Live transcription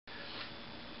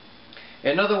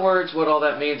In other words, what all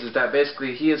that means is that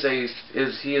basically he is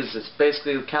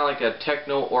basically kind of like a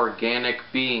techno-organic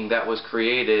being that was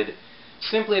created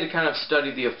simply to kind of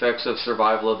study the effects of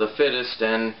survival of the fittest,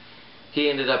 and he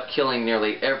ended up killing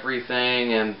nearly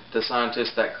everything, and the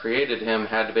scientists that created him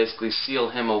had to basically seal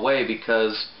him away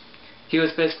because he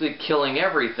was basically killing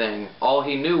everything. All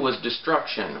he knew was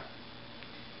destruction.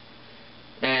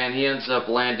 And he ends up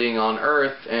landing on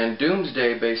Earth, and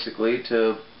Doomsday, basically,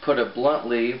 to put it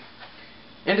bluntly,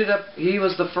 he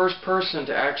was the first person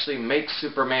to actually make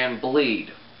Superman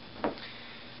bleed.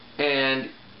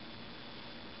 And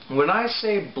when I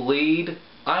say bleed,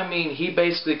 I mean he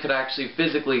basically could actually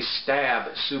physically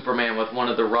stab Superman with one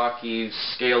of the rocky,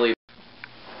 scaly...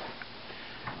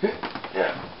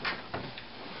 Yeah.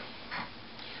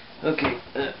 Okay.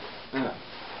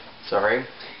 Sorry.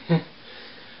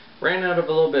 Ran out of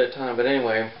a little bit of time, but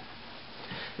anyway.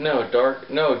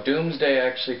 No, Doomsday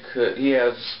actually could... He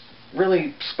has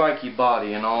really spiky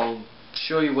body, and I'll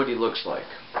show you what he looks like.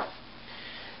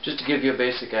 Just to give you a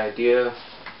basic idea.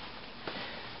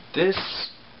 This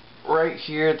right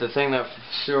here, the thing that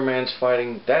Superman's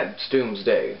fighting, that's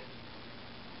Doomsday.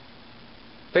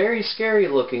 Very scary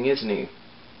looking, isn't he?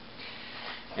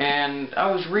 And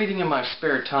I was reading in my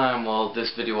spare time while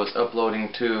this video was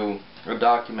uploading to a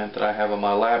document that I have on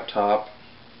my laptop.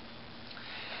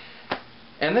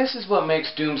 And this is what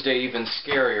makes Doomsday even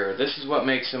scarier. This is what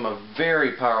makes him a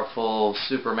very powerful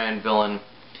Superman villain.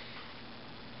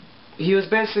 He was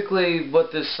basically,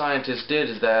 what this scientist did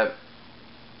is that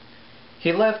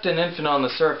he left an infant on the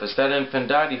surface. That infant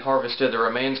died, he harvested the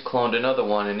remains, cloned another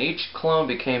one, and each clone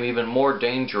became even more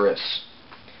dangerous.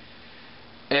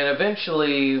 And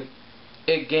eventually,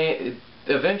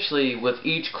 with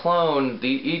each clone,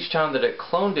 each time that it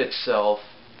cloned itself,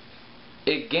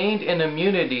 it gained an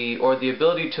immunity or the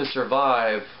ability to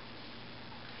survive,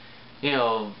 you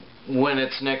know, when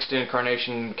its next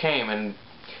incarnation came. And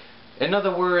in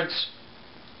other words,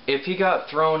 if he got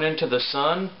thrown into the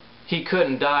sun, he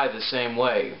couldn't die the same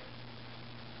way.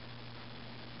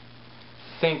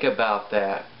 Think about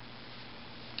that.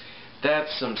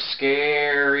 That's some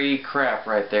scary crap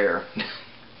right there.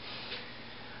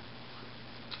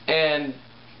 And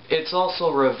it's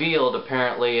also revealed,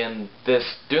 apparently, in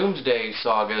this Doomsday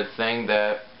Saga thing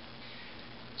that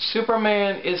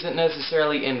Superman isn't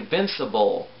necessarily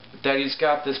invincible. That he's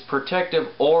got this protective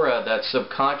aura that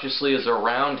subconsciously is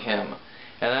around him.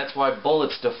 And that's why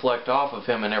bullets deflect off of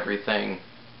him and everything.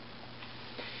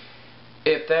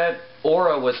 If that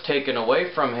aura was taken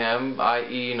away from him,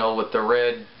 i.e., you know, with the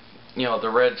red,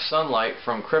 the red sunlight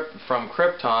from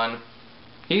Krypton,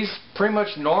 he's pretty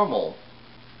much normal.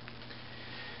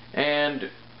 And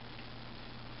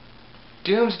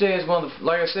Doomsday is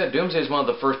like I said, Doomsday is one of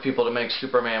the first people to make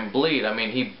Superman bleed. I mean,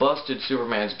 he busted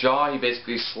Superman's jaw, he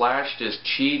basically slashed his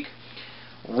cheek,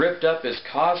 ripped up his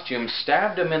costume,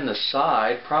 stabbed him in the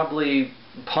side, probably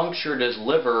punctured his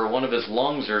liver or one of his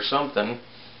lungs or something.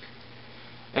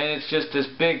 And it's just this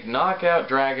big knockout,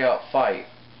 drag-out fight.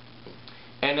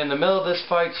 And in the middle of this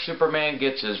fight, Superman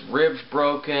gets his ribs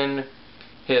broken,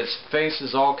 his face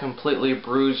is all completely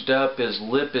bruised up, his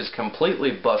lip is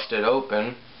completely busted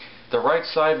open, the right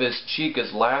side of his cheek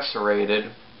is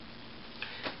lacerated.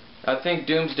 I think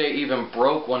Doomsday even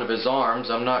broke one of his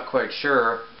arms, I'm not quite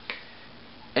sure.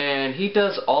 And he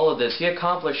does all of this, he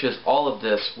accomplishes all of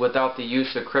this without the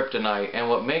use of kryptonite. And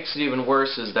what makes it even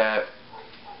worse is that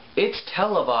it's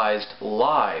televised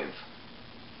live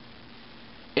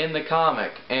in the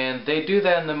comic, and they do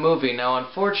that in the movie. Now,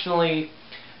 unfortunately,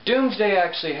 Doomsday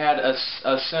actually had a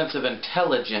sense of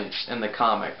intelligence in the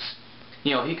comics.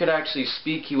 You know, he could actually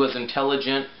speak, he was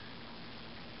intelligent.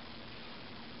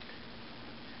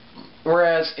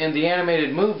 Whereas in the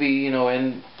animated movie, you know,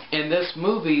 in this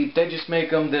movie, they just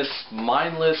make him this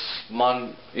mindless,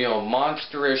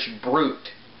 monsterish brute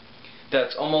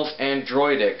that's almost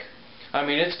androidic. I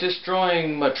mean, it's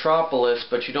destroying Metropolis,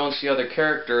 but you don't see other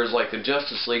characters like the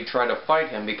Justice League try to fight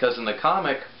him, because in the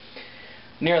comic,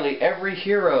 nearly every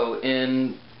hero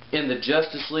in the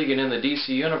Justice League and in the DC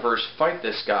Universe fight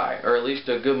this guy, or at least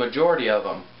a good majority of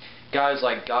them. Guys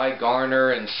like Guy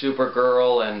Garner and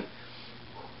Supergirl and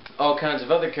all kinds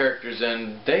of other characters,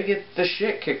 and they get the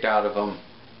shit kicked out of them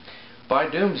by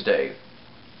Doomsday.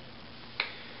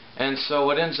 And so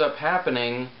what ends up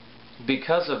happening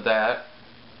because of that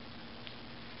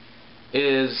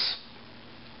is,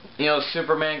 you know,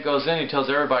 Superman goes in, he tells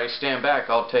everybody, stand back,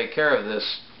 I'll take care of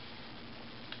this.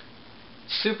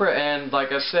 And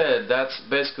like I said, that's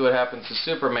basically what happens to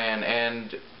Superman.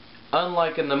 And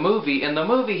unlike in the movie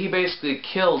he basically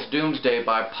kills Doomsday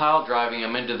by pile driving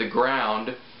him into the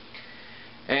ground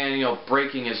and, you know,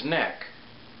 breaking his neck.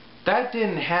 that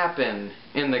didn't happen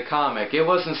in the comic. It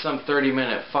wasn't some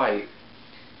 30-minute fight.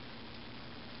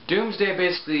 Doomsday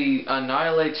basically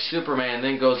annihilates Superman and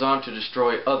then goes on to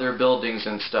destroy other buildings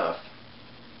and stuff.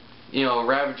 You know,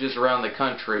 ravages around the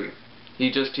country.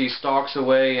 He stalks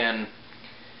away and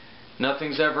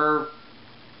nobody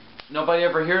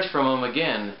ever hears from him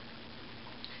again.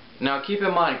 Now keep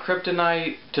in mind,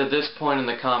 Kryptonite to this point in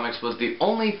the comics was the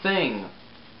only thing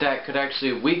that could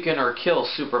actually weaken or kill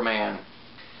Superman.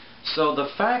 So the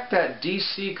fact that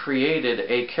DC created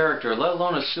a character, let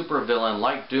alone a supervillain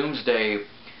like Doomsday,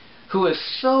 who is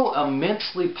so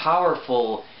immensely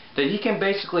powerful that he can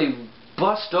basically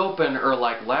bust open or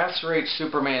like lacerate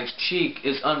Superman's cheek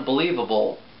is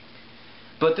unbelievable.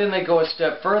 But then they go a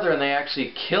step further and they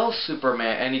actually kill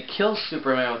Superman, and he kills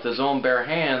Superman with his own bare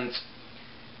hands.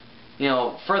 You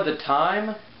know, for the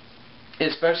time,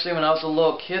 especially when I was a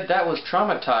little kid, that was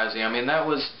traumatizing. I mean,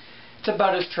 it's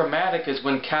about as traumatic as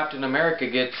when Captain America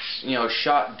gets, you know,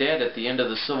 shot dead at the end of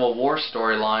the Civil War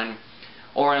storyline,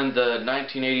 or in the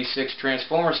 1986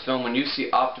 Transformers film when you see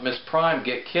Optimus Prime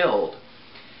get killed.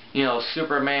 You know,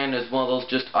 Superman is one of those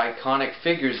just iconic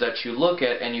figures that you look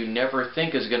at and you never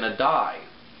think is going to die.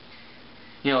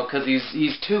 You know, because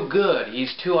he's too good,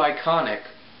 he's too iconic.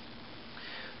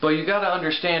 But you got to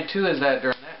understand too is that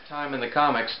during that time in the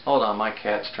comics, hold on, my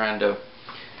cat's trying to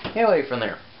get away from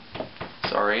there.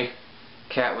 Sorry,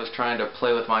 cat was trying to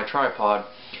play with my tripod.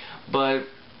 But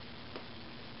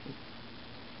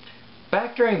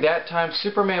back during that time,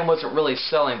 Superman wasn't really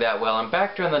selling that well, and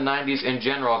back during the 90s in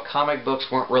general, comic books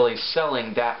weren't really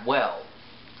selling that well,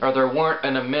 or there weren't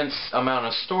an immense amount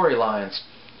of storylines,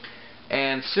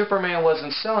 and Superman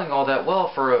wasn't selling all that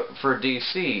well for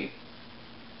DC.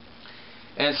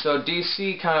 And so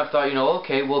DC kind of thought, you know,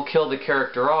 okay, we'll kill the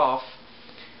character off,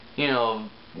 you know,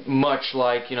 much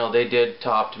like, you know, they did to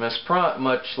Optimus Prime,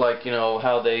 much like, you know,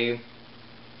 how they...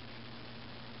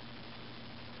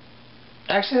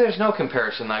 Actually, there's no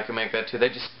comparison that I can make that to.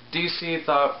 DC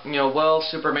thought, you know, well,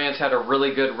 Superman's had a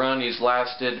really good run. He's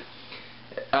lasted,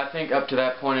 I think up to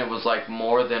that point it was like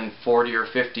more than 40 or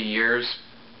 50 years.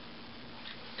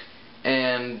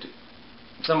 And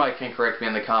somebody can correct me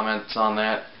in the comments on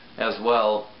that as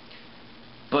well.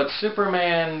 But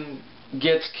Superman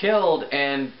gets killed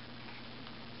and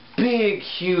big,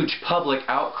 huge public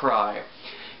outcry.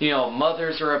 You know,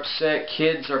 mothers are upset,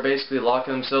 kids are basically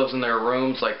locking themselves in their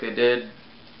rooms like they did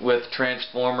with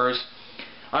Transformers.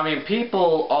 I mean,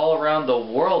 people all around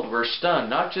the world were stunned,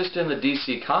 not just in the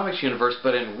DC Comics universe,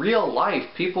 but in real life,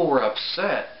 people were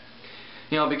upset.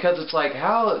 You know, because it's like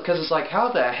how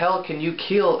the hell can you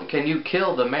kill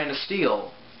the Man of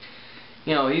Steel?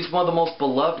 You know, he's one of the most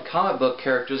beloved comic book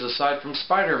characters aside from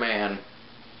Spider-Man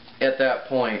at that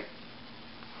point.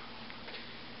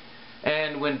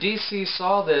 And when DC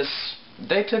saw this,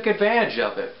 they took advantage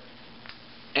of it.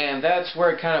 And that's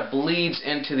where it kind of bleeds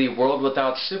into the world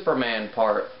without Superman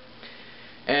part.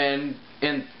 And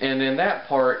in that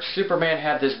part, Superman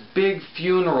had this big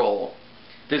funeral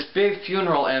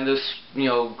and this, you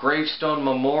know, gravestone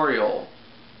memorial,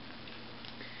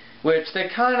 which they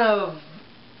kind of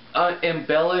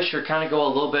embellish or kind of go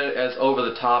a little bit as over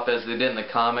the top as they did in the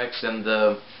comics and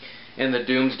in the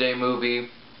Doomsday movie.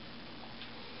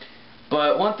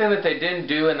 But one thing that they didn't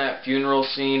do in that funeral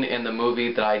scene in the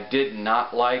movie that I did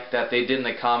not like that they did in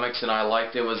the comics and I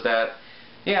liked it was that,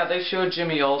 yeah, they show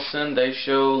Jimmy Olsen, they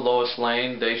show Lois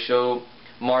Lane, they show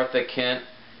Martha Kent,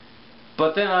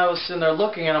 but then I was sitting there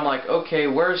looking and I'm like, okay,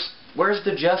 where's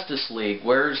the Justice League?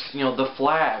 Where's, you know, the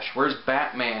Flash? Where's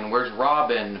Batman? Where's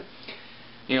Robin?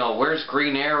 You know, where's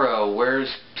Green Arrow?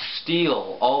 Where's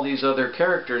Steel? All these other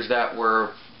characters that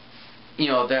were, you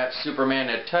know, that Superman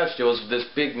had touched. It was this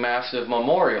big massive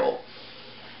memorial.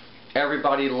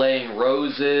 Everybody laying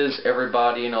roses,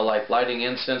 everybody, you know, like lighting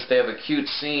incense. They have a cute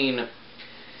scene.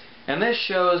 And this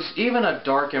shows even a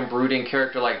dark and brooding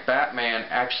character like Batman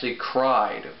actually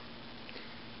cried.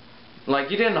 Like,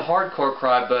 he didn't hardcore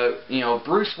cry, but, you know,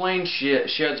 Bruce Wayne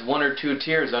sheds 1 or 2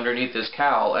 tears underneath his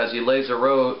cowl as he lays a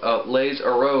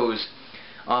rose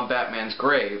on Batman's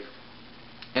grave.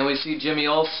 And we see Jimmy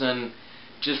Olsen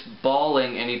just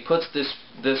bawling, and he puts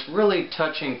this really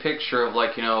touching picture of,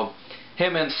 like, you know,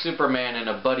 him and Superman in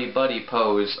a buddy-buddy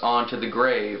pose onto the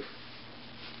grave.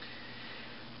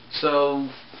 So,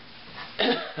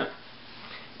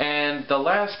 and the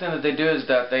last thing that they do is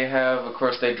that they have, of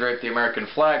course, they drape the American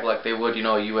flag like they would, you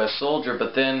know, a U.S. soldier,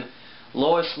 but then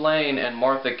Lois Lane and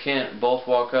Martha Kent both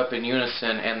walk up in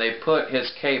unison and they put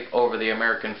his cape over the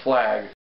American flag.